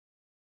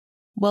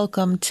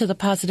Welcome to the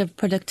Positive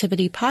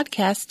Productivity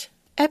Podcast,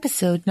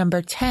 episode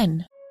number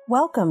 10.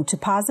 Welcome to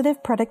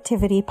Positive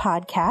Productivity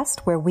Podcast,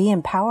 where we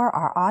empower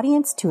our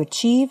audience to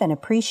achieve and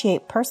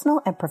appreciate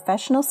personal and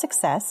professional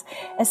success,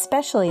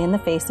 especially in the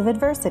face of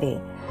adversity.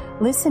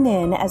 Listen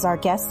in as our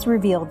guests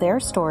reveal their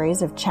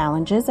stories of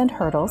challenges and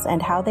hurdles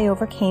and how they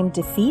overcame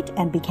defeat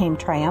and became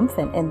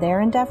triumphant in their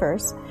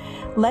endeavors.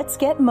 Let's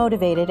get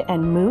motivated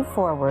and move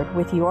forward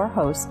with your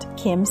host,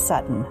 Kim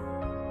Sutton.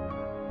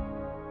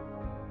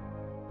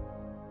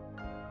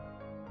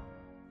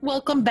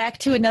 Welcome back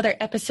to another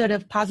episode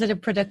of Positive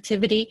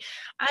Productivity.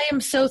 I am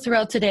so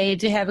thrilled today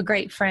to have a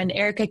great friend,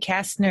 Erica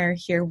Kastner,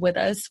 here with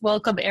us.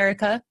 Welcome,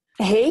 Erica.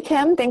 Hey,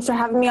 Kim. Thanks for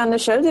having me on the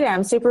show today.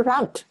 I'm super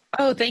pumped.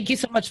 Oh, thank you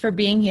so much for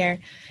being here.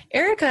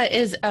 Erica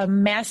is a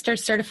master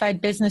certified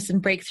business and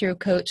breakthrough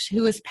coach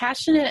who is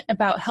passionate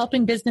about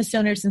helping business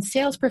owners and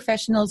sales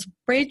professionals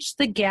bridge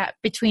the gap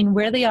between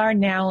where they are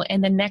now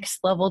and the next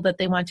level that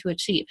they want to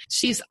achieve.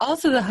 She's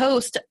also the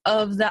host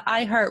of the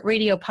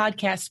iHeartRadio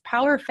podcast,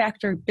 Power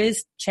Factor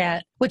Biz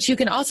Chat, which you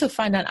can also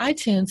find on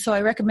iTunes. So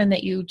I recommend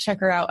that you check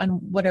her out on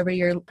whatever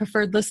your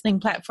preferred listening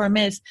platform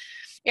is.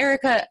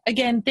 Erica,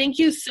 again, thank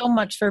you so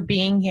much for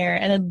being here.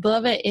 And I'd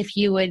love it if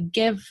you would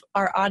give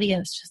our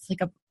audience just like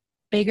a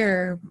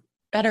bigger,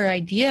 better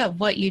idea of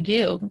what you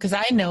do, because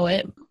I know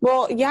it.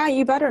 Well, yeah,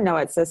 you better know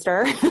it,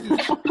 sister.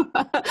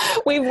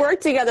 We've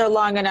worked together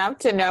long enough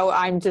to know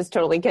I'm just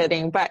totally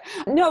kidding. But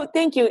no,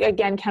 thank you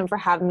again, Kim, for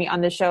having me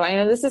on the show. I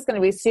know this is going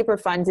to be super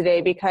fun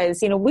today because,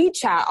 we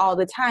chat all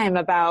the time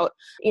about,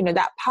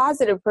 that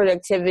positive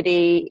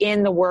productivity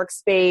in the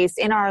workspace,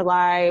 in our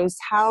lives,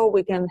 how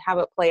we can have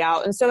it play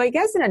out. And so I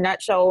guess in a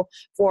nutshell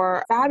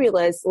for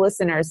fabulous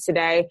listeners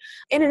today,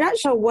 in a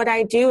nutshell, what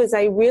I do is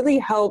I really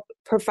help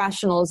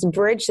professionals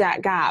bridge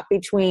that gap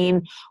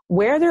between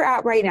where they're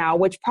at right now,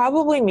 which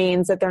probably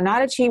means that they're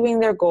not achieving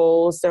their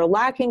goals, they're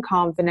lacking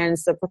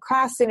confidence, they're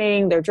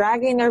procrastinating, they're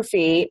dragging their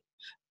feet.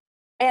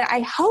 And I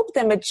help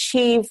them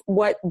achieve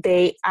what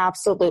they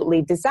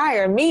absolutely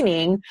desire,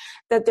 meaning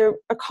that they're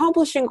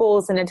accomplishing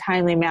goals in a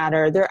timely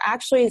manner. They're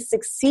actually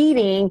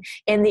succeeding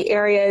in the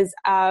areas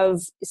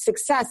of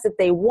success that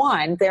they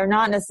want. They're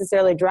not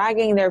necessarily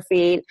dragging their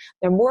feet.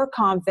 They're more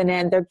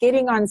confident. They're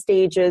getting on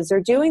stages. They're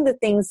doing the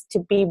things to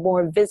be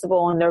more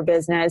visible in their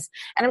business.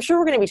 And I'm sure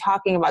we're going to be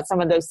talking about some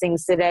of those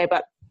things today,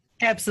 but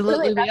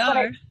absolutely we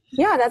are.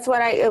 That's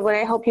what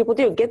I help people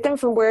do. Get them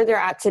from where they're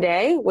at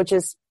today, which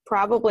is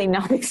probably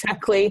not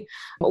exactly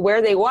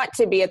where they want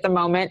to be at the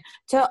moment,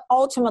 to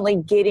ultimately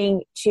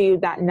getting to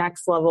that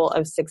next level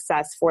of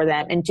success for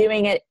them and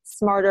doing it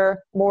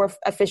smarter, more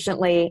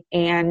efficiently,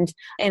 and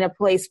in a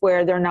place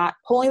where they're not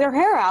pulling their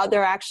hair out.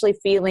 They're actually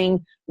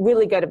feeling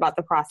really good about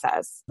the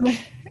process.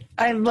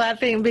 I'm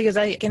laughing because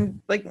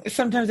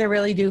sometimes I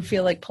really do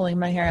feel like pulling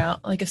my hair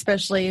out,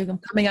 especially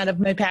coming out of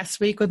my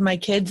past week with my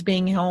kids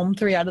being home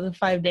 3 out of the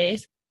 5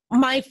 days.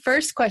 My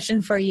first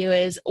question for you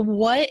is,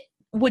 what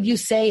would you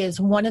say is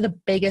one of the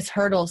biggest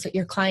hurdles that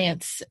your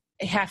clients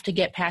have to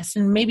get past?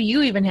 And maybe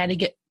you even had to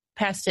get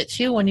past it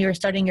too when you were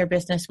starting your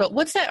business. But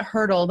what's that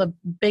hurdle, the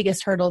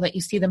biggest hurdle that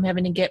you see them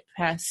having to get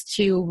past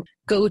to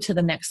go to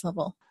the next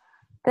level?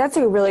 That's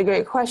a really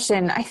great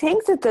question. I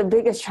think that the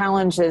biggest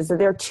challenge is that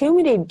there are too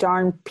many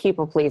darn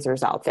people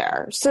pleasers out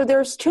there. So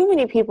there's too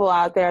many people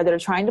out there that are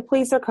trying to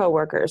please their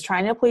coworkers,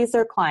 trying to please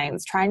their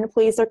clients, trying to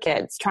please their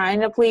kids,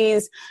 trying to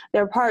please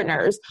their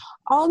partners,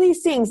 all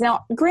these things.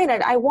 Now,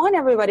 granted, I want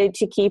everybody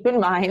to keep in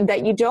mind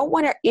that you don't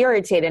want to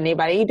irritate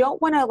anybody. You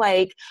don't want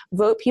to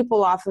vote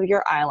people off of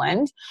your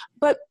island,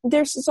 but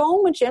there's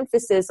so much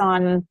emphasis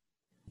on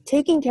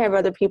taking care of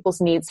other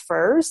people's needs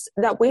first,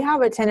 that we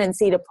have a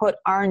tendency to put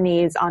our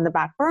needs on the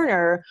back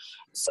burner.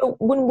 So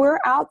when we're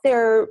out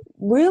there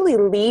really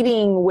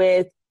leading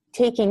with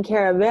taking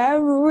care of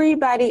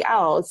everybody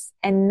else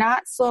and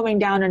not slowing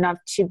down enough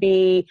to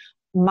be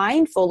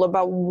mindful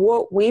about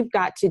what we've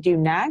got to do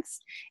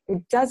next,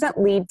 it doesn't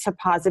lead to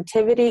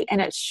positivity, and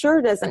it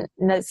sure doesn't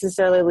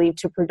necessarily lead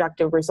to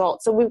productive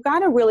results. So we've got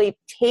to really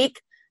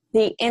take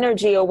the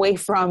energy away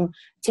from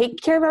taking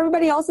care of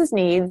everybody else's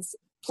needs,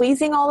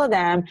 pleasing all of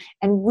them,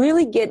 and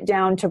really get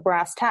down to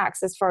brass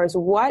tacks as far as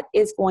what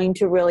is going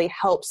to really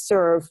help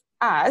serve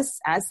us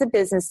as the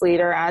business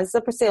leader, as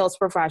the sales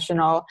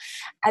professional.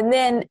 And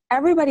then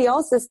everybody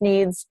else's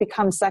needs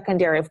become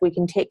secondary if we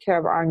can take care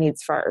of our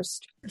needs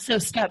first. So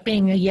stop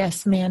being a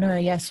yes man or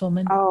a yes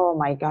woman. Oh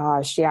my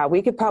gosh. Yeah.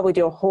 We could probably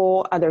do a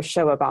whole other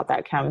show about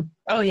that, Kim.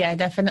 Oh yeah,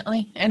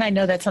 definitely. And I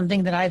know that's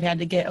something that I've had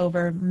to get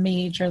over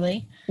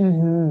majorly.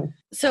 Mm-hmm.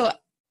 So,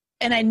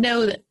 and I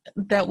know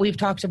that we've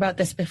talked about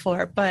this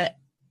before, but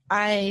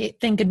I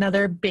think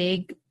another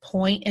big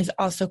point is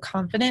also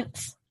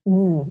confidence.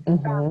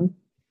 Mm-hmm.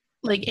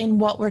 In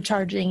what we're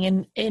charging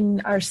and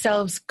in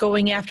ourselves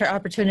going after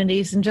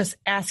opportunities and just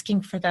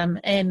asking for them.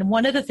 And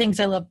one of the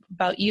things I love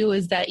about you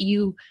is that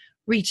you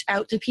reach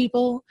out to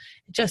people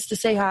just to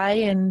say hi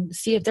and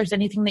see if there's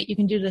anything that you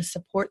can do to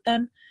support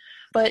them.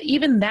 But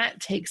even that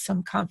takes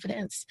some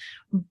confidence.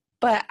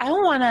 But I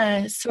want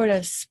to sort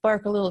of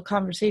spark a little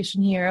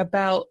conversation here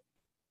about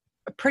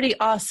a pretty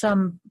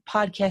awesome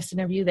podcast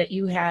interview that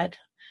you had.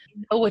 I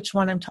know which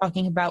one I'm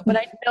talking about, but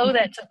I know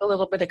that took a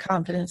little bit of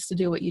confidence to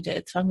do what you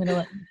did. So I'm going to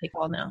let you take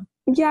all now.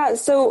 Yeah.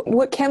 So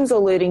what Kim's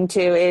alluding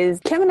to is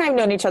Kim and I have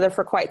known each other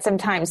for quite some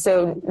time.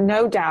 So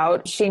no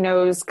doubt she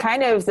knows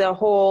kind of the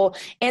whole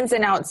ins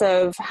and outs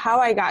of how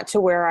I got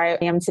to where I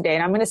am today.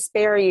 And I'm going to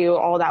spare you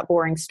all that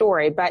boring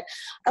story. But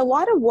a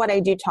lot of what I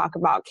do talk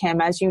about,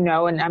 Kim, as you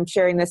know, and I'm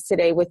sharing this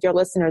today with your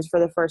listeners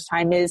for the first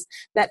time, is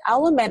that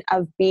element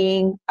of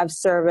being of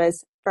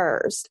service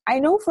first. I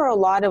know for a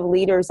lot of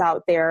leaders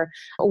out there,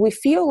 we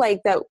feel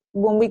like that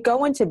when we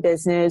go into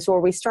business or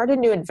we start a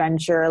new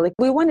adventure, like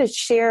we want to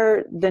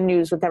share the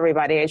news with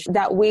everybody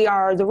that we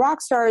are the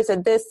rock stars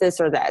at this,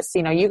 or this.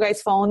 You know, you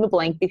guys fall in the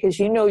blank because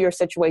you know your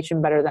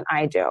situation better than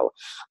I do.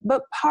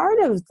 But part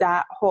of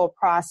that whole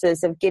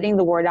process of getting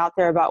the word out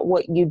there about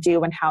what you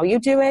do and how you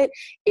do it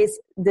is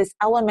this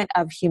element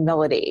of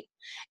humility.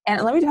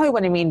 And let me tell you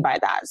what I mean by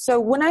that. So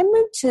when I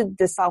moved to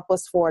the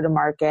Southwest Florida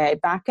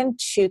market back in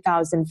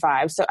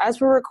 2005, so as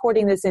we're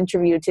recording this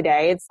interview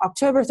today, it's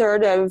October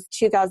 3rd of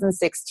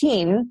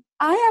 2016,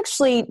 I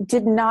actually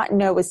did not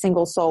know a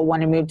single soul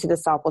when I moved to the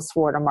Southwest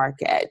Florida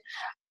market.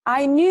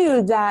 I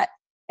knew that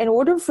in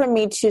order for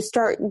me to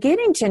start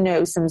getting to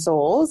know some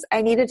souls,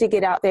 I needed to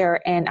get out there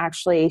and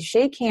actually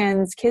shake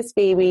hands, kiss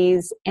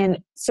babies, and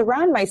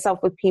surround myself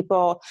with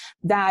people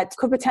that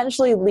could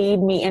potentially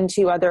lead me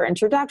into other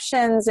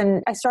introductions.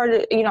 And I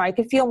started, I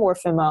could feel more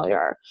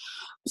familiar.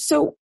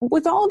 So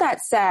with all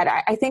that said,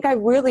 I think I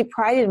really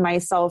prided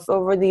myself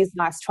over these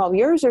last 12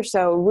 years or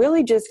so,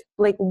 really just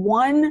like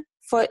one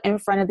foot in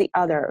front of the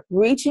other,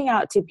 reaching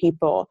out to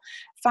people,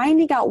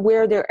 finding out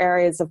where their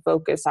areas of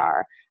focus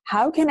are.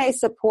 How can I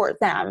support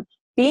them?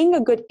 Being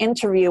a good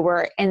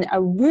interviewer and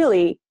a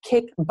really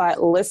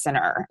kick-butt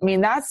listener. I mean,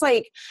 that's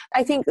like,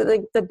 I think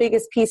the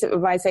biggest piece of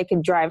advice I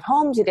could drive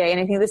home today. And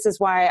I think this is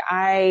why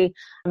I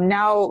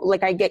now,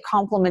 I get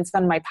compliments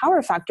on my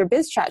Power Factor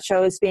Biz Chat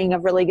show as being a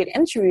really good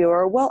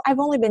interviewer. Well, I've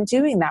only been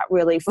doing that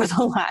really for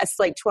the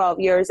last 12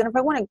 years. And if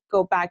I want to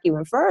go back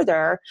even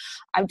further,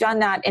 I've done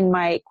that in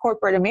my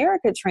corporate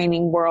America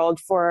training world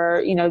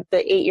for,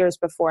 the 8 years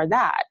before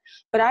that.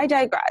 But I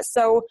digress.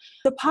 So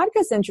the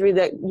podcast interview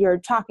that you're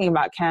talking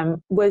about,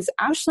 Kim, was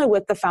actually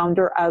with the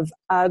founder of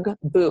UGG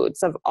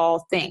Boots, of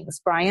all things,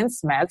 Brian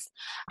Smith.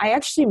 I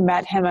actually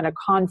met him at a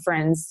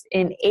conference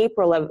in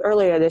April of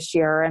earlier this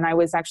year, and I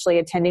was actually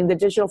attending the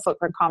Digital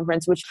Footprint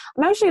Conference, which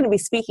I'm actually going to be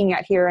speaking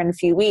at here in a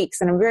few weeks,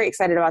 and I'm very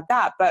excited about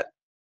that. But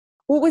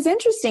what was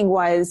interesting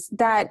was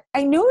that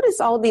I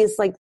noticed all these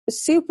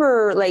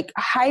super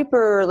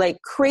hyper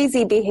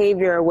crazy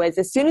behavior was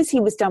as soon as he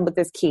was done with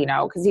this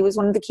keynote, because he was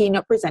one of the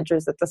keynote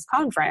presenters at this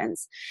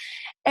conference.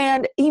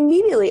 And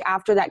immediately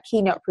after that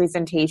keynote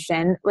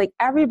presentation,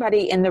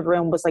 everybody in the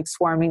room was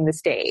swarming the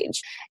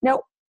stage.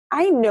 Now,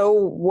 I know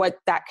what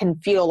that can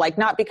feel like,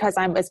 not because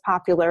I'm as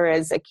popular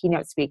as a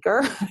keynote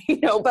speaker,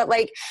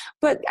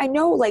 but I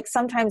know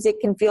sometimes it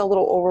can feel a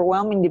little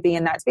overwhelming to be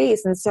in that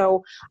space. And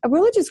so I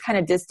really just kind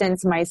of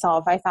distanced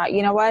myself. I thought,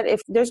 you know what,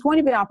 if there's going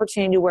to be an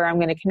opportunity where I'm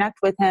going to connect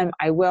with him,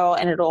 I will,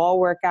 and it'll all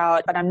work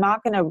out, but I'm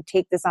not going to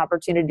take this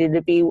opportunity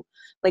to be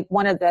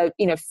one of the,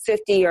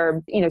 50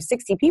 or,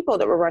 60 people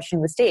that were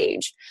rushing the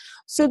stage.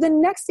 So the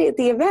next day at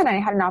the event, I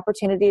had an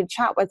opportunity to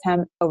chat with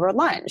him over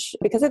lunch,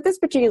 because at this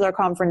particular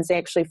conference, they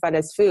actually fed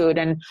us food,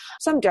 and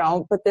some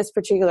don't, but this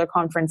particular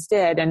conference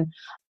did. And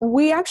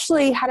we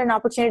actually had an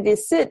opportunity to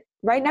sit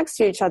right next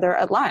to each other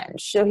at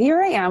lunch. So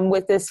here I am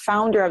with this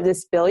founder of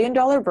this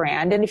billion-dollar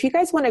brand. And if you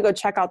guys want to go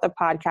check out the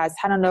podcast,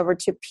 head on over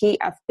to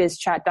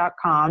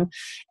pfbizchat.com.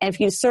 And if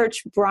you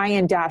search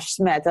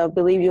Brian-Smith, I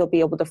believe you'll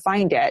be able to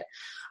find it.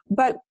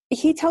 But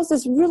he tells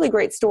this really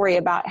great story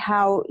about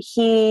how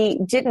he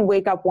didn't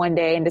wake up one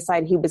day and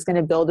decide he was going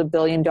to build $1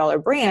 billion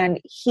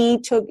brand.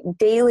 He took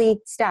daily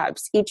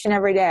steps each and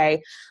every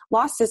day,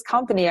 lost his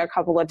company a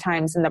couple of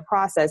times in the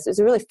process. It's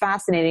a really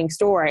fascinating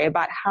story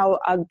about how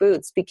UGG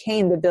Boots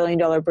became the $1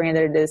 billion brand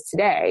that it is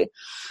today.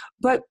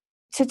 But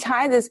to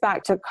tie this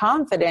back to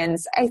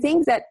confidence, I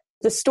think that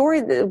the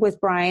story with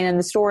Brian and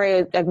the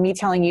story of me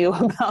telling you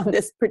about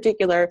this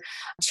particular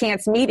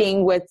chance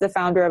meeting with the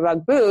founder of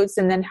UGG Boots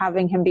and then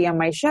having him be on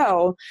my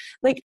show,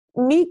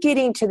 me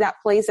getting to that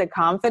place of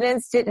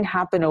confidence didn't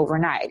happen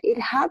overnight. It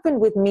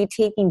happened with me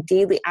taking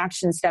daily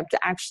action steps to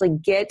actually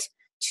get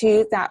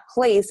to that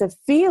place of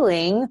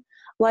feeling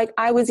like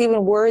I was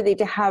even worthy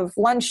to have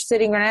lunch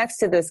sitting right next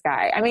to this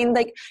guy. I mean,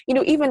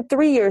 even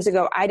 3 years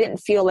ago, I didn't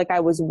feel like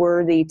I was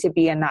worthy to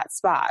be in that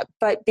spot.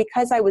 But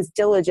because I was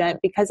diligent,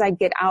 because I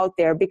get out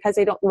there, because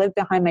I don't live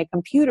behind my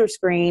computer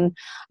screen,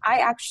 I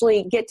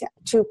actually get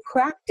to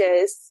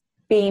practice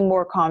being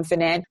more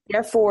confident.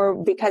 Therefore,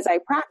 because I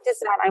practice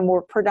that, I'm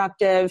more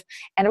productive.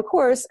 And of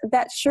course,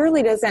 that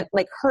surely doesn't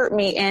hurt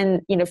me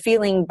in,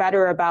 feeling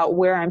better about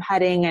where I'm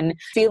heading and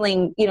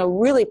feeling,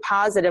 really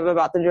positive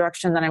about the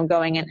direction that I'm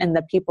going and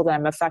the people that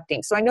I'm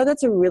affecting. So I know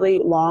that's a really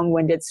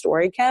long-winded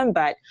story, Kim,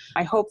 but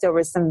I hope there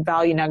was some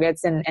value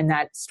nuggets in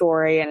that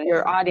story and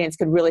your audience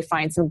could really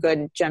find some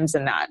good gems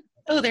in that.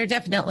 Oh, there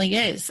definitely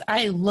is.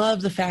 I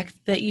love the fact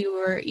that you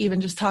were even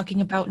just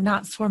talking about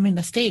not swarming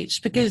the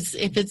stage, because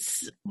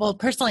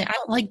personally, I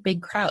don't like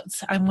big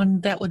crowds. I'm one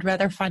that would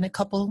rather find a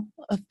couple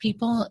of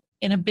people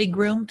in a big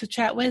room to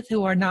chat with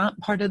who are not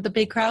part of the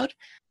big crowd.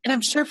 And I'm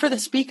sure for the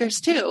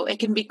speakers too, it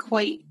can be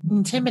quite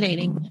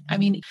intimidating. I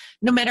mean,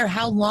 no matter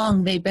how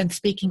long they've been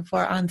speaking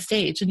for on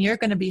stage, and you're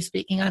going to be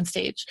speaking on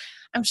stage,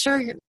 I'm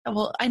sure,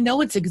 I know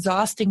it's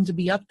exhausting to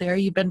be up there.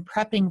 You've been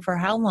prepping for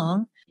how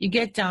long? You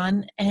get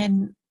done,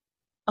 and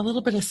a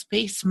little bit of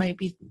space might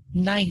be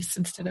nice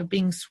instead of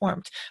being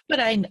swarmed. But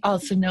I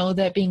also know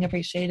that being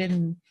appreciated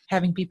and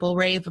having people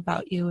rave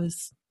about you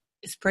is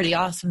pretty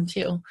awesome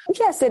too.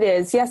 Yes, it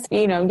is. Yes,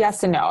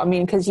 yes and no. I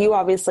mean, because you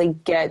obviously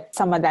get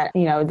some of that,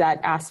 that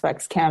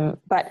aspects, Kim.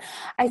 But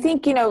I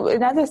think,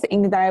 another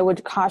thing that I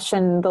would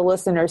caution the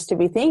listeners to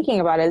be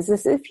thinking about is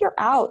this: if you're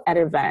out at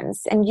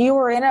events and you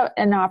are in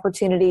an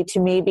opportunity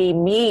to maybe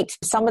meet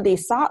some of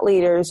these thought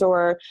leaders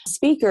or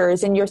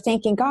speakers, and you're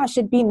thinking, gosh,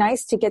 it'd be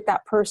nice to get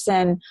that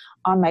person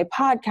on my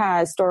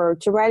podcast, or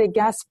to write a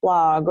guest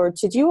blog, or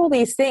to do all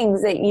these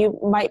things that you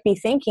might be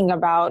thinking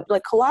about,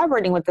 like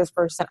collaborating with this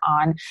person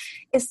on,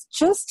 is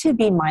just to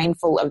be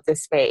mindful of the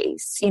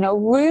space,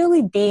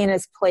 really be in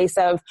this place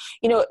of,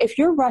 if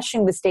you're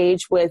rushing the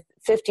stage with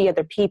 50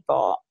 other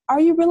people, are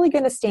you really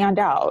going to stand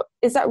out?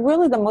 Is that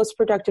really the most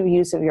productive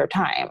use of your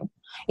time?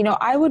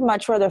 I would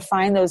much rather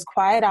find those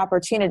quiet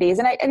opportunities.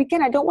 And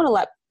again, I don't want to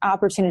let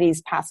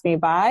opportunities pass me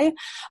by,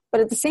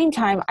 but at the same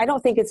time, I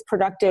don't think it's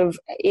productive.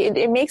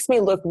 It makes me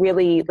look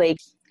really like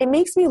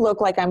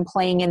I'm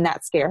playing in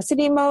that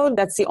scarcity mode.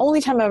 That's the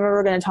only time I'm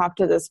ever going to talk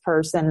to this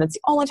person. That's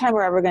the only time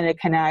we're ever going to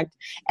connect.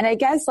 And I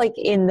guess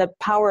in the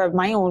power of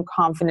my own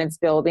confidence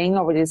building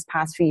over these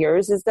past few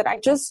years is that I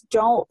just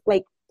don't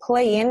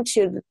play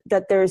into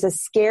that there's a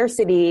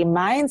scarcity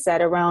mindset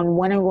around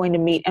when I'm going to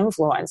meet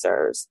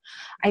influencers.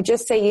 I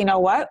just say, you know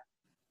what?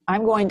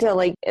 I'm going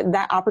to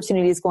that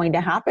opportunity is going to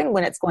happen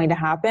when it's going to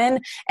happen,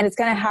 and it's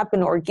going to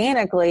happen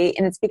organically.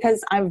 And it's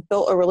because I've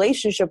built a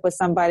relationship with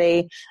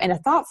somebody in a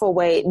thoughtful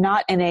way,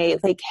 not in a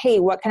hey,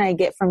 what can I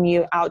get from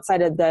you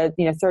outside of the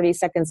 30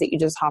 seconds that you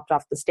just hopped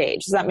off the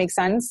stage? Does that make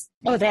sense?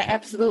 Oh, that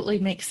absolutely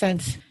makes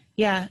sense.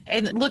 Yeah.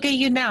 And look at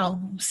you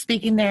now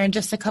speaking there in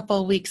just a couple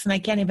of weeks, and I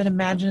can't even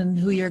imagine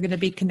who you're going to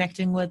be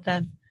connecting with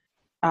then.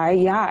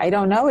 I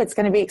don't know. It's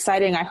going to be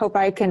exciting. I hope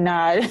I can,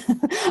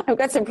 I've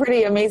got some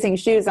pretty amazing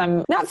shoes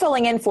I'm not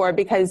filling in for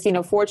because,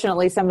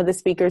 fortunately some of the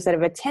speakers that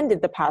have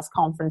attended the past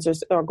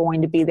conferences are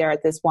going to be there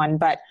at this one.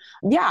 But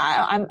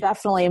yeah, I'm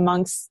definitely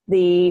amongst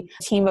the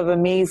team of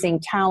amazing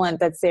talent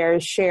that's there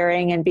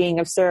sharing and being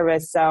of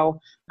service.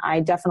 So I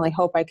definitely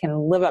hope I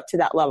can live up to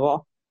that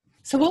level.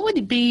 So what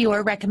would be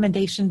your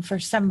recommendation for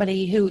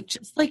somebody who,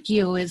 just like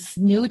you, is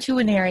new to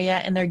an area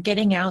and they're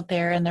getting out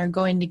there and they're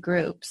going to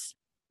groups?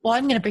 Well,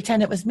 I'm going to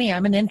pretend it was me.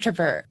 I'm an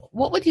introvert.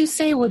 What would you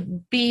say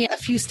would be a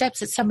few steps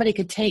that somebody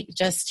could take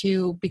just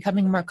to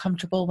becoming more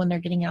comfortable when they're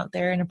getting out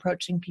there and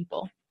approaching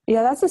people?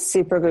 Yeah, that's a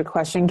super good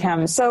question,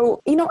 Kim.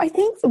 So, I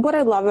think what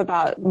I love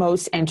about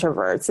most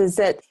introverts is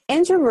that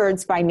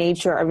introverts by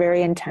nature are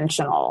very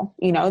intentional.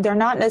 They're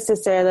not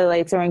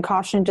necessarily throwing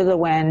caution to the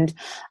wind.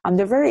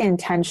 They're very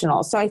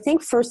intentional. So I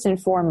think first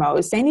and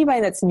foremost, anybody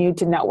that's new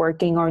to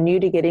networking or new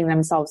to getting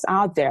themselves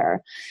out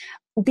there,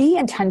 be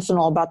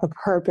intentional about the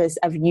purpose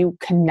of you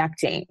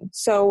connecting.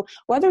 So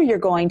whether you're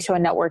going to a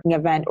networking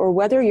event or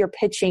whether you're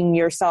pitching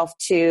yourself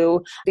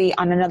to be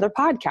on another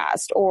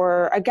podcast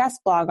or a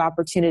guest blog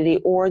opportunity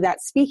or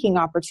that speaking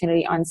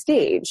opportunity on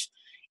stage,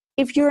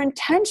 if you're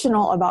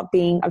intentional about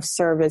being of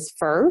service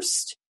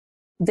first,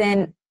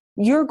 then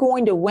you're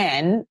going to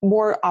win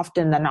more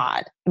often than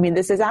not. I mean,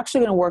 this is actually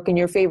going to work in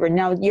your favor.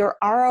 Now, your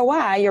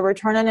ROI, your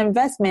return on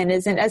investment,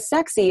 isn't as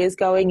sexy as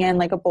going in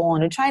like a bowl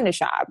in a china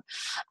shop.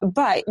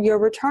 But your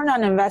return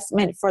on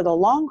investment for the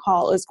long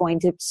haul is going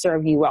to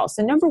serve you well.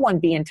 So number one,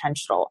 be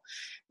intentional.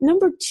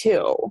 Number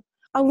two,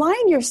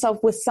 align yourself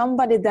with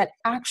somebody that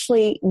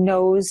actually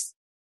knows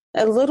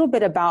a little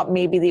bit about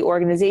maybe the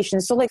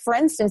organization. So for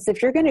instance,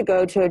 if you're going to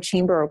go to a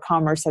Chamber of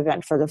Commerce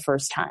event for the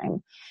first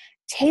time,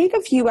 take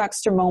a few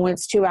extra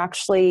moments to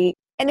actually,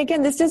 and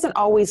again, this doesn't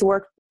always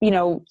work,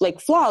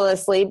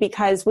 flawlessly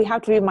because we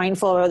have to be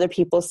mindful of other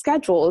people's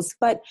schedules,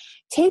 but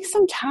take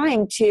some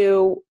time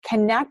to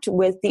connect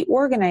with the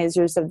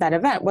organizers of that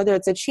event, whether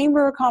it's a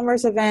Chamber of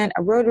Commerce event,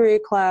 a Rotary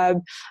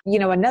Club,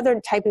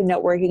 another type of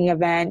networking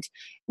event.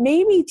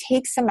 Maybe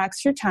take some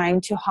extra time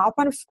to hop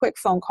on a quick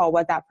phone call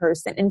with that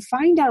person and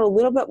find out a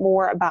little bit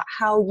more about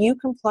how you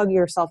can plug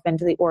yourself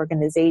into the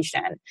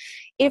organization.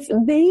 If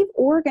they've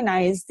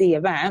organized the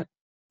event,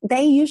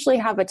 they usually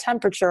have a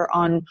temperature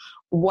on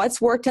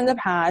what's worked in the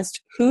past,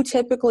 who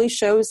typically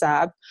shows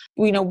up,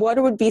 what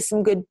would be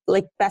some good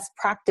best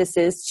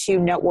practices to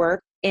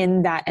network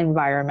in that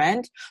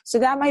environment. So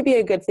that might be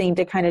a good thing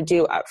to kind of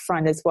do up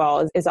front as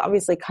well, is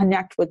obviously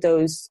connect with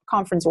those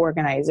conference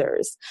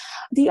organizers.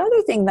 The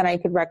other thing that I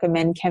could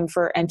recommend, Kim,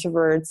 for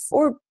introverts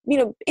or,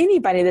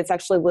 anybody that's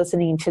actually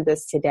listening to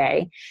this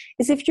today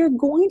is if you're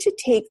going to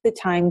take the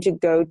time to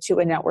go to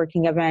a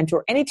networking event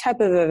or any type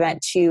of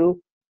event to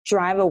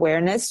drive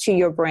awareness to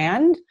your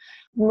brand,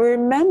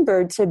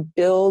 remember to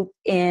build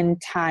in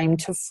time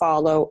to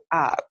follow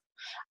up.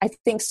 I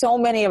think so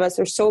many of us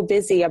are so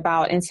busy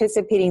about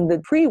anticipating the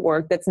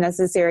pre-work that's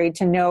necessary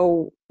to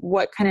know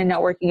what kind of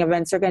networking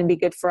events are going to be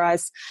good for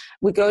us.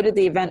 We go to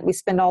the event, we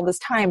spend all this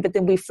time, but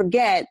then we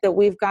forget that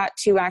we've got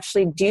to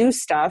actually do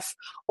stuff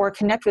or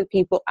connect with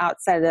people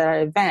outside of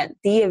that event.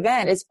 The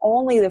event is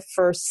only the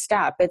first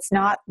step. It's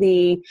not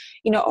the,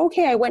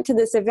 okay, I went to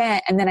this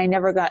event and then I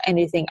never got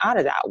anything out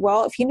of that.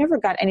 Well, if you never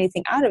got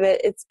anything out of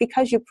it, it's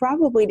because you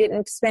probably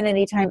didn't spend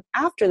any time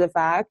after the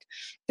fact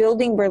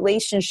building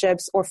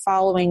relationships or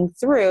following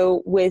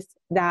through with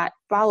that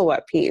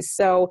follow-up piece.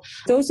 So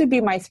those would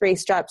be my 3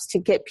 steps to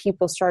get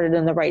people started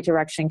in the right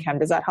direction. Kim,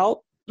 does that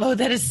help? Oh,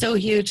 that is so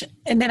huge.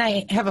 And then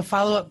I have a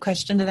follow-up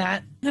question to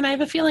that. And I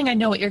have a feeling I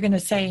know what you're going to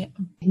say.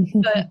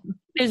 But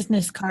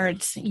business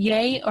cards,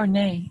 yay or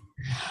nay?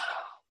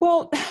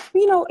 Well,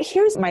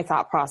 here's my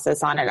thought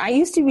process on it. I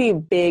used to be a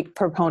big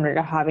proponent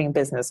of having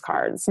business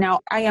cards. Now,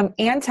 I am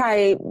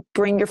anti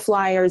bring your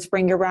flyers,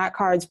 bring your rat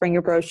cards, bring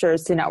your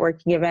brochures to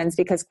networking events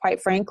because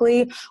quite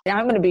frankly, and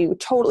I'm going to be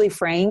totally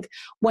frank,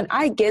 when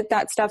I get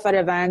that stuff at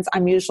events,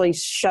 I'm usually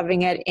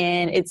shoving it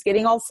in. It's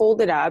getting all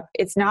folded up.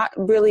 It's not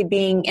really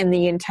being in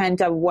the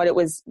intent of what it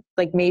was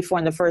like made for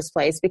in the first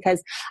place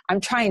because I'm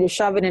trying to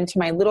shove it into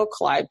my little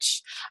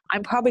clutch.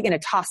 I'm probably going to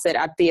toss it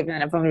at the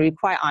event if I'm going to be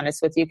quite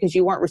honest with you because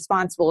you weren't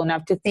responsible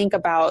enough to think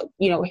about,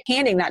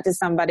 handing that to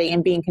somebody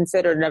and being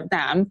considerate of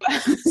them.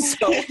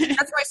 So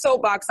that's my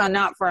soapbox on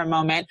that for a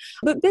moment.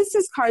 But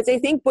business cards, I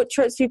think what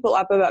trips people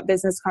up about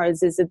business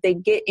cards is that they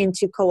get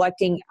into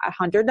collecting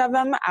 100 of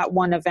them at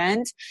one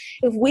event.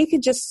 If we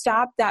could just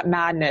stop that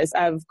madness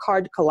of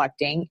card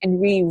collecting and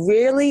we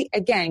really,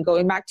 again,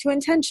 going back to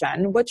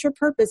intention, what's your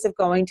purpose of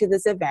going to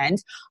this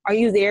event? Are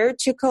you there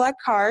to collect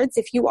cards?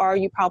 If you are,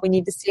 you probably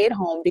need to stay at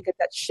home because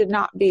that should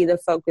not be the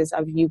focus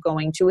of you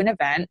going to an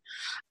event.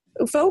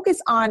 Focus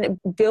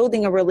on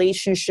building a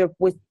relationship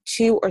with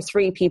 2 or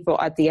 3 people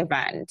at the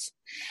event.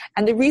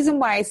 And the reason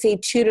why I say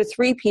 2 to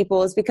 3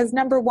 people is because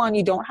number one,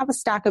 you don't have a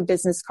stack of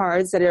business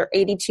cards that are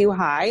 82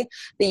 high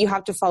that you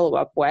have to follow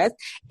up with.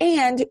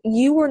 And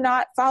you are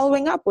not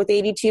following up with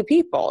 82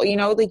 people.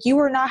 You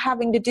are not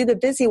having to do the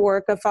busy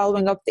work of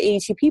following up the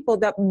 82 people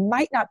that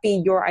might not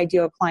be your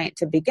ideal client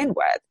to begin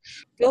with.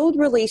 Build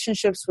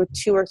relationships with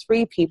 2 or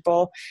 3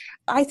 people.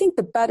 I think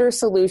the better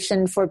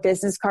solution for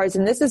business cards,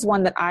 and this is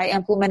one that I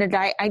implemented,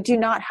 I do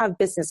not have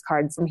business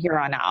cards from here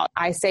on out.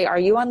 I say, are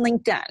you on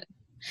LinkedIn?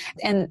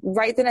 And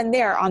right then and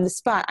there on the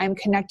spot, I'm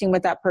connecting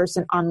with that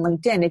person on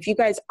LinkedIn. If you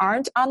guys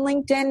aren't on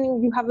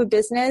LinkedIn, you have a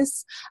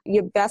business,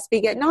 you best be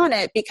getting on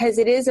it because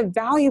it is a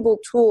valuable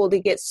tool to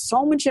get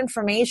so much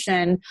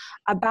information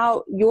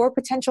about your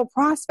potential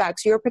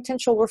prospects, your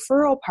potential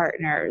referral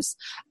partners,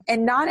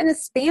 and not in a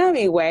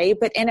spammy way,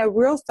 but in a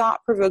real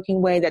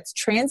thought-provoking way that's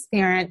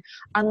transparent,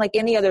 unlike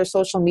any other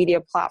social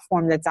media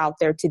platform that's out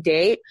there to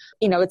date.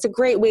 It's a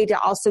great way to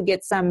also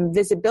get some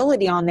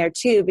visibility on there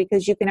too,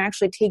 because you can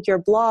actually take your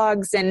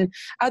blogs and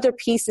other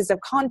pieces of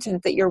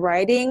content that you're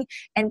writing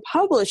and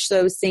publish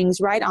those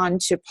things right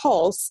onto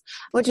Pulse,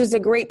 which is a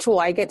great tool.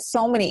 I get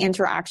so many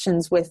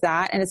interactions with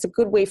that, and it's a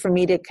good way for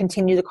me to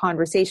continue the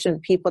conversation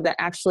with people that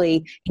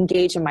actually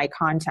engage in my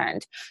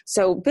content.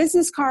 So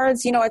business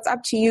cards, it's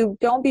up to you.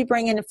 Don't be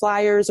bringing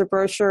flyers or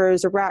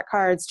brochures or rat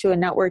cards to a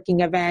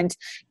networking event.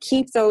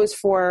 Keep those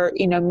for,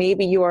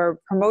 maybe your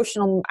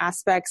promotional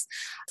aspects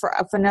for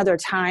another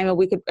time. And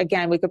we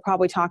could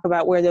probably talk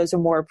about where those are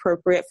more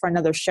appropriate for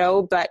another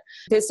show, but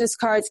business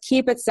cards,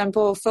 keep it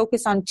simple,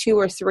 focus on 2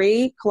 or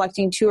 3,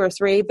 collecting 2 or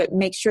 3, but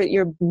make sure that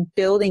you're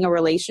building a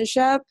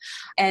relationship.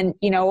 And,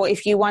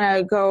 if you want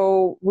to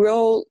go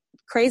real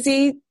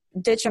crazy,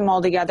 ditch them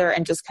all together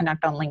and just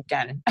connect on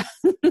LinkedIn.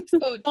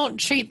 So don't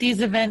treat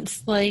these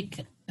events like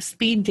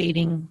speed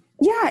dating.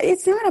 Yeah,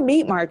 it's not a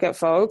meat market,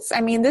 folks.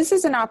 I mean, this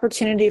is an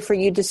opportunity for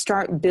you to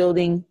start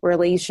building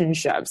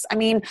relationships. I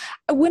mean,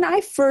 when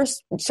I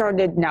first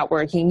started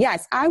networking,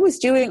 yes, I was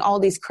doing all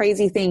these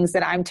crazy things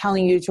that I'm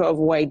telling you to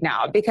avoid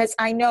now because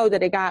I know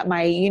that I got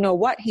my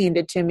what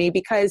handed to me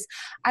because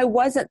I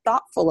wasn't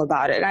thoughtful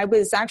about it. I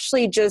was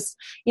actually just,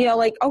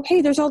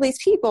 okay, there's all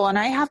these people and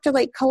I have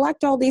to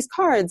collect all these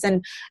cards.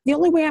 And the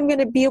only way I'm going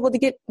to be able to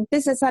get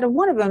business out of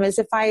one of them is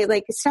if I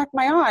stack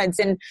my odds.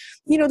 And,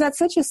 that's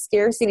such a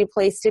scarcity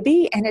place to be.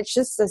 And it's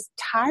just this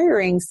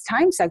tiring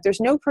time suck. There's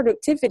no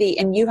productivity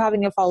in you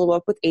having to follow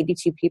up with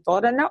 82 people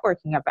at a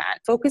networking event.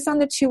 Focus on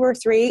the 2 or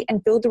 3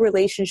 and build a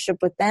relationship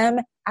with them,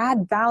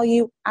 add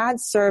value,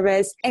 add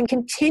service, and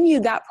continue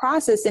that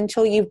process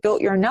until you've built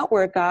your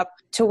network up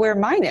to where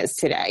mine is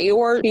today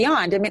or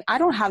beyond. I mean, I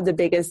don't have the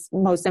biggest,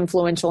 most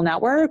influential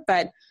network,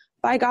 but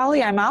by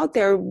golly, I'm out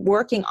there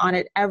working on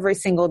it every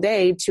single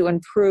day to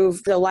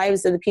improve the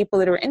lives of the people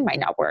that are in my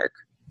network.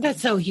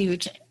 That's so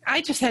huge.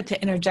 I just had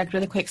to interject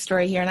with a quick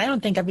story here, and I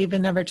don't think I've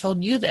even ever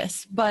told you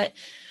this, but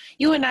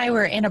you and I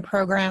were in a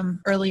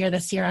program earlier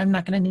this year. I'm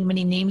not going to name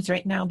any names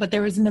right now, but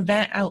there was an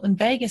event out in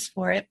Vegas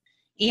for it,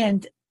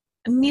 and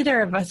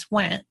neither of us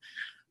went.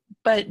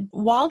 But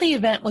while the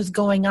event was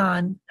going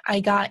on, I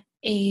got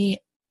a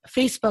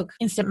Facebook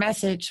instant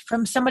message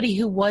from somebody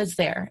who was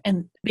there.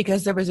 And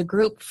because there was a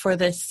group for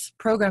this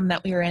program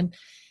that we were in,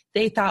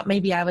 they thought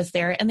maybe I was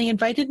there and they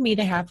invited me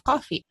to have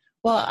coffee.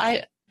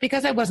 Well,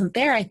 because I wasn't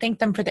there, I thanked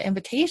them for the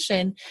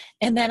invitation.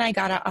 And then I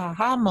got an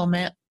aha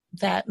moment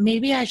that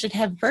maybe I should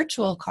have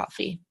virtual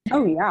coffee.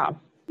 Oh, yeah.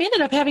 We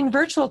ended up having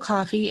virtual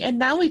coffee, and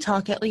now we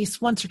talk at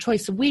least once or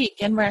twice a week,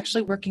 and we're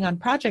actually working on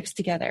projects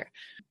together.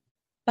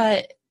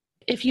 But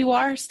if you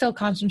are still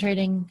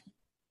concentrating,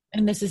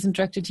 and this isn't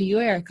directed to you,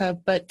 Erica,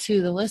 but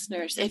to the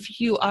listeners,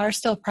 if you are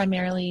still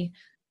primarily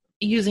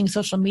using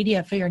social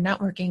media for your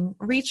networking,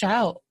 reach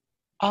out,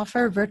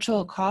 offer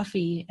virtual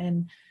coffee.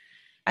 And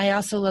I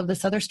also love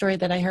this other story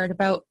that I heard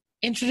about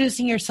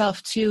introducing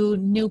yourself to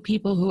new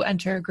people who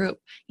enter a group.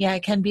 Yeah,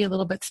 it can be a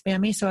little bit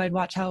spammy, so I'd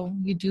watch how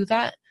you do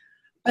that.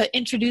 But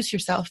introduce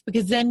yourself,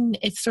 because then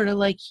it's sort of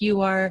like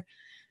you are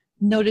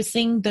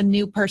noticing the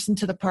new person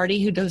to the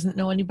party who doesn't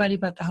know anybody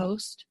but the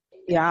host.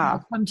 Yeah.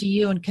 They'll come to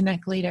you and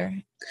connect later.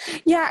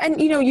 Yeah.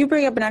 And, you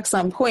bring up an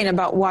excellent point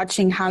about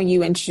watching how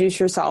you introduce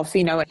yourself,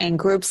 in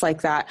groups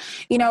like that.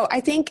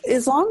 I think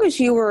as long as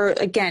you were,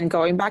 again,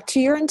 going back to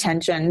your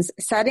intentions,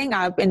 setting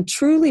up and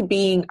truly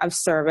being of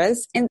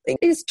service, and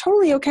it's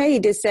totally okay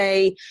to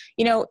say,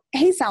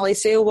 hey, Sally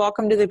Sue,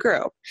 welcome to the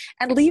group,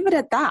 and leave it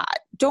at that.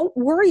 Don't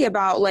worry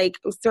about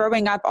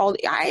throwing up all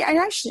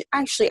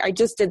I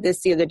just did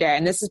this the other day,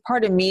 and this is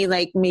part of me,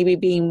 maybe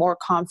being more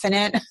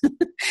confident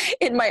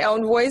in my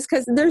own voice,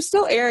 because there's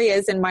still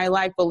areas in my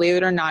life, believe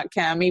it or not,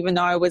 Kim, even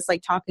though I was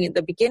talking at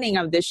the beginning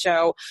of this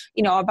show,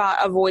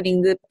 about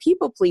avoiding the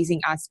people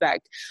pleasing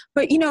aspect.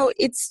 But,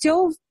 it's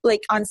still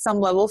on some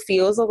level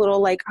feels a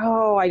little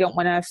oh, I don't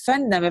want to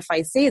offend them if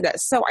I say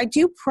this. So I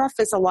do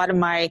preface a lot of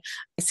my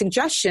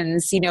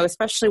suggestions,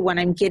 especially when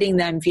I'm getting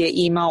them via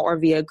email or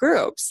via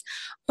groups.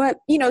 But,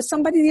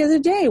 somebody the other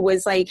day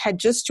was had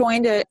just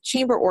joined a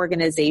chamber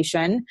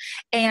organization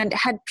and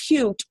had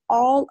puked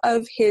all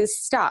of his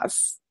stuff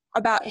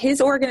about his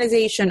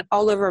organization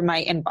all over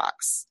my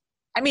inbox.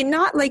 I mean,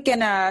 not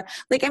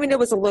it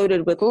was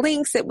loaded with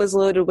links. It was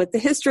loaded with the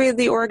history of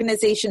the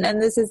organization. And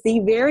this is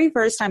the very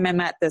first time I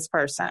met this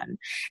person.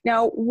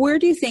 Now, where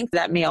do you think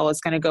that mail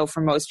is going to go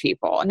for most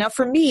people? Now,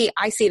 for me,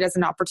 I see it as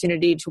an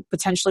opportunity to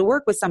potentially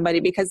work with somebody,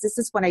 because this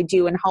is what I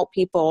do and help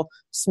people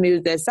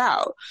smooth this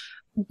out.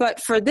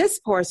 But for this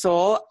poor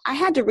soul, I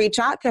had to reach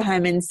out to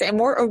him and say,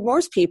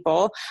 most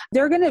people,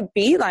 they're going to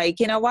be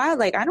you know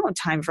what? I don't have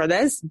time for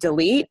this.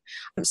 Delete.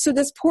 So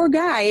this poor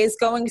guy is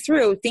going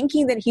through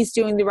thinking that he's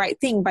doing the right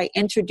thing by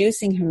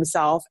introducing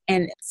himself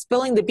and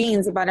spilling the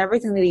beans about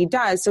everything that he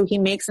does. So he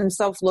makes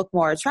himself look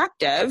more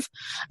attractive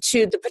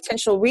to the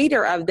potential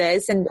reader of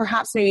this, and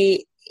perhaps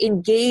maybe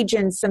engage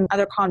in some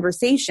other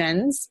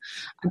conversations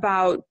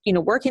about,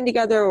 working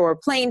together or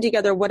playing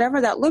together, whatever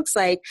that looks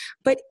like.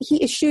 But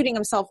he is shooting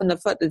himself in the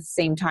foot at the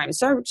same time.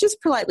 So I just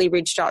politely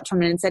reached out to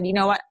him and said, you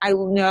know what? I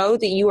know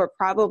that you are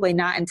probably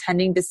not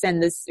intending to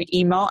send this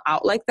email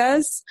out like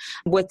this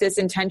with this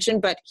intention,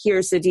 but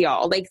here's the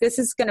deal. This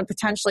is going to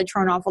potentially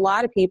turn off a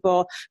lot of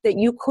people that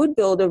you could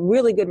build a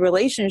really good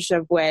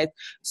relationship with.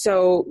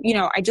 So,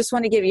 I just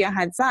want to give you a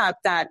heads up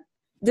that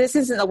this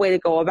isn't the way to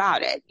go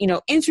about it.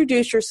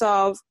 Introduce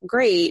yourself,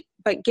 great,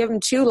 but give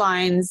them 2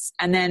 lines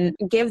and then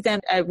give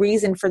them a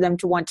reason for them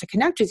to want to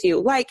connect with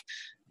you. Like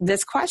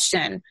this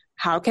question,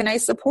 how can I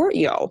support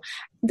you?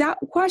 That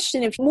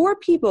question, if more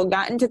people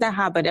got into the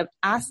habit of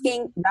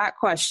asking that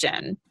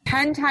question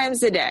 10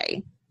 times a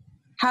day,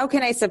 how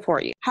can I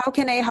support you? How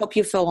can I help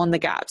you fill in the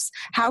gaps?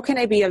 How can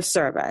I be of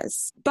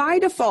service? By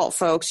default,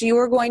 folks, you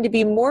are going to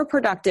be more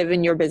productive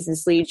in your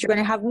business leads. You're going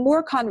to have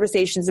more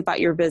conversations about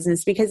your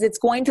business because it's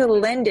going to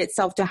lend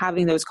itself to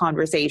having those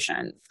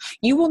conversations.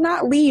 You will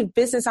not leave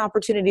business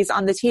opportunities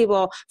on the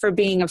table for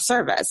being of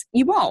service.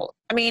 You won't.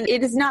 I mean,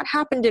 it has not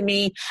happened to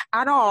me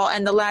at all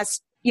in the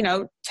last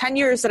 10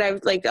 years that I've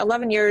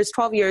 11 years,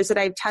 12 years that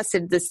I've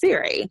tested this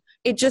theory.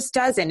 It just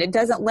doesn't. It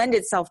doesn't lend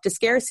itself to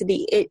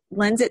scarcity. It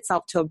lends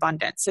itself to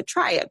abundance. So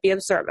try it. Be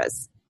of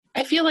service.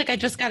 I feel like I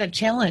just got a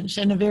challenge,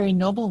 and a very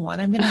noble one.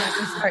 I'm going to have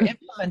to start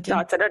implementing.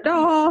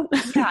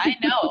 Yeah, I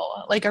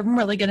know. I'm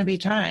really going to be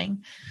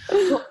trying.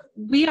 Well,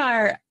 we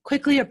are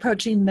quickly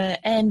approaching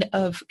the end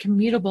of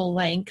commutable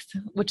length,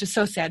 which is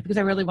so sad because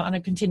I really want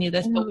to continue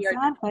this, but we are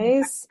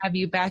going to have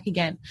you back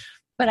again.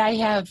 But I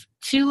have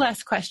 2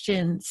 last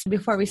questions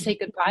before we say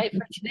goodbye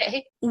for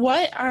today.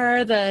 What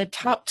are the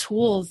top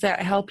tools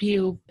that help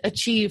you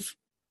achieve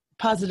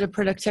positive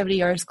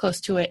productivity or as close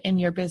to it in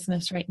your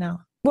business right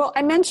now? Well,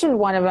 I mentioned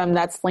one of them,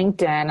 that's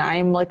LinkedIn.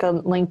 I'm like a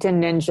LinkedIn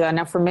ninja.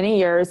 Now, for many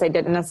years, I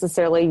didn't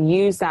necessarily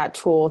use that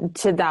tool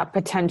to that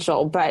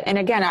potential. And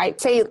again, I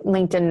say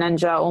LinkedIn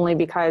ninja only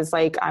because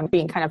I'm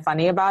being kind of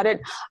funny about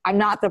it. I'm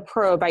not the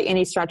pro by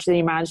any stretch of the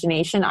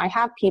imagination. I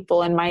have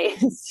people in my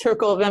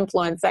circle of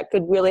influence that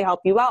could really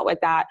help you out with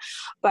that.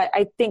 But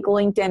I think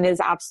LinkedIn is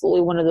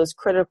absolutely one of those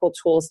critical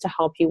tools to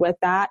help you with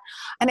that.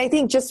 And I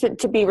think just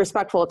to be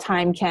respectful of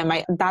time, Kim,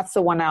 that's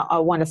the one I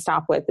want to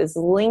stop with is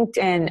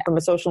LinkedIn from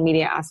a social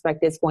media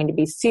aspect is going to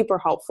be super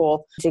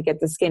helpful to get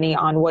the skinny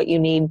on what you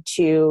need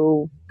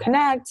to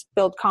connect,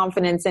 build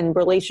confidence in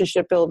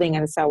relationship building,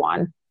 and so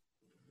on.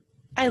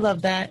 I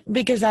love that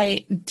because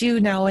I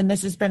do know, and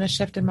this has been a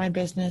shift in my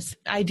business,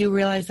 I do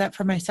realize that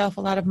for myself,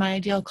 a lot of my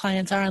ideal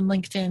clients are on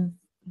LinkedIn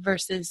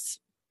versus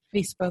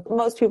Facebook.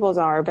 Most people's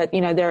are, but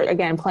they're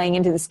again playing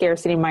into the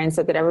scarcity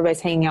mindset that everybody's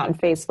hanging out in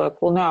Facebook.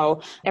 Well,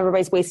 no,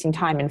 everybody's wasting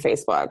time in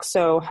Facebook.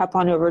 So hop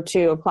on over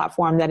to a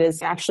platform that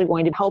is actually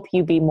going to help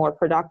you be more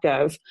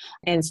productive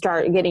and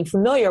start getting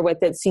familiar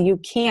with it so you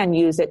can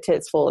use it to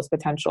its fullest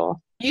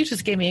potential. You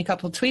just gave me a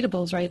couple of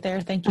tweetables right there.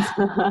 Thank you.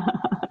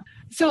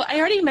 So I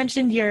already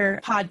mentioned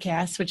your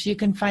podcast, which you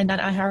can find on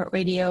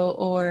iHeartRadio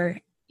or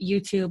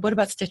YouTube. What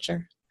about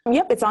Stitcher?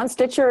 Yep, it's on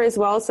Stitcher as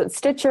well. So it's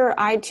Stitcher,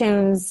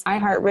 iTunes,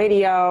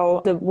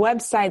 iHeartRadio, the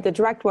website, the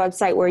direct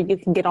website where you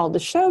can get all the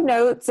show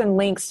notes and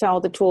links to all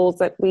the tools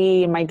that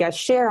we and my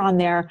guests share on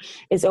there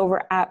is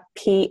over at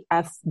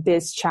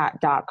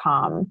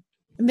pfbizchat.com.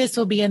 This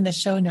will be in the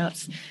show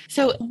notes.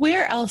 So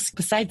where else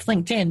besides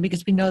LinkedIn,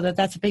 because we know that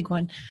that's a big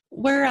one,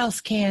 where else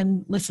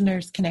can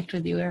listeners connect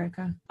with you,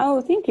 Erica?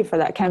 Oh, thank you for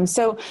that, Kim.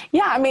 So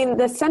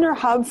the center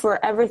hub for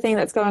everything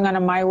that's going on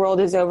in my world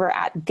is over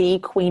at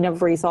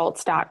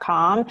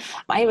thequeenofresults.com.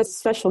 I have a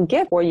special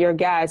gift for your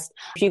guest.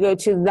 If you go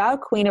to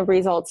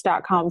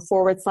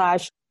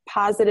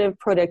thequeenofresults.com/positive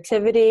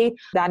productivity.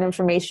 That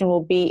information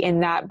will be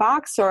in that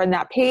box or in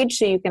that page.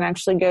 So you can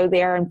actually go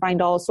there and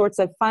find all sorts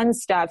of fun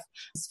stuff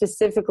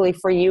specifically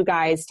for you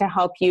guys to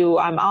help you.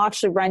 I'll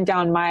actually run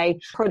down my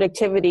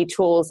productivity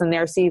tools in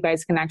there so you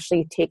guys can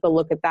actually take a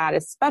look at that,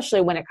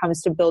 especially when it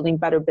comes to building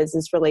better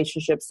business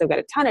relationships. So I've got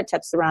a ton of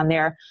tips around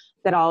there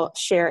that I'll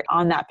share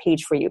on that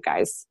page for you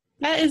guys.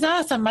 That is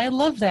awesome. I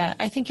love that.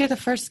 I think you're the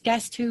first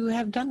guest to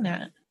have done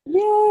that.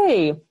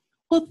 Yay.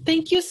 Well,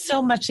 thank you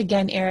so much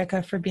again,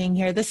 Erica, for being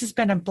here. This has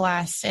been a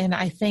blast, and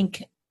I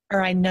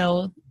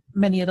know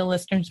many of the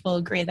listeners will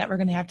agree that we're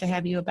going to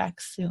have you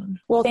back soon.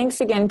 Well,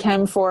 thanks again,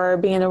 Kim, for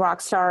being the rock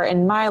star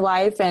in my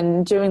life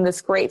and doing this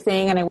great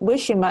thing, and I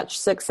wish you much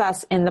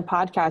success in the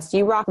podcast.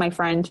 You rock, my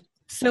friend.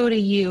 So do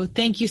you.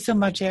 Thank you so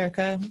much,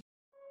 Erica.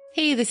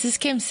 Hey, this is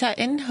Kim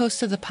Sutton,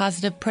 host of the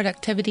Positive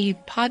Productivity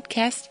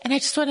Podcast, and I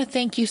just want to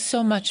thank you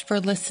so much for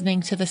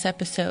listening to this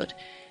episode.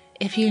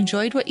 If you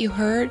enjoyed what you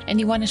heard and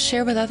you want to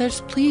share with others,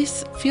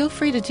 please feel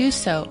free to do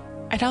so.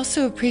 I'd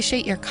also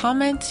appreciate your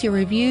comments, your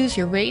reviews,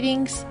 your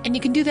ratings, and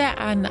you can do that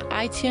on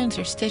iTunes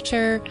or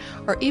Stitcher,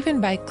 or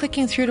even by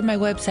clicking through to my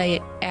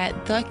website at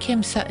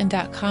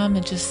thekimsutton.com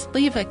and just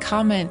leave a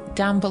comment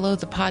down below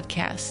the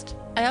podcast.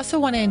 I also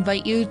want to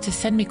invite you to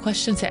send me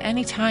questions at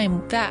any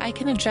time that I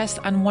can address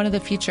on one of the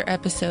future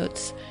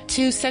episodes.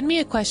 To send me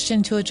a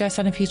question to address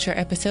on a future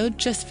episode,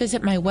 just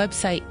visit my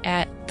website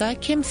at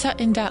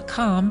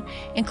thekimsutton.com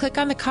and click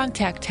on the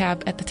contact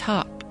tab at the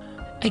top.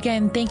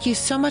 Again, thank you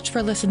so much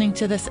for listening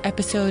to this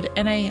episode,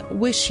 and I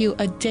wish you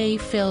a day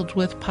filled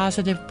with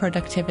positive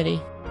productivity.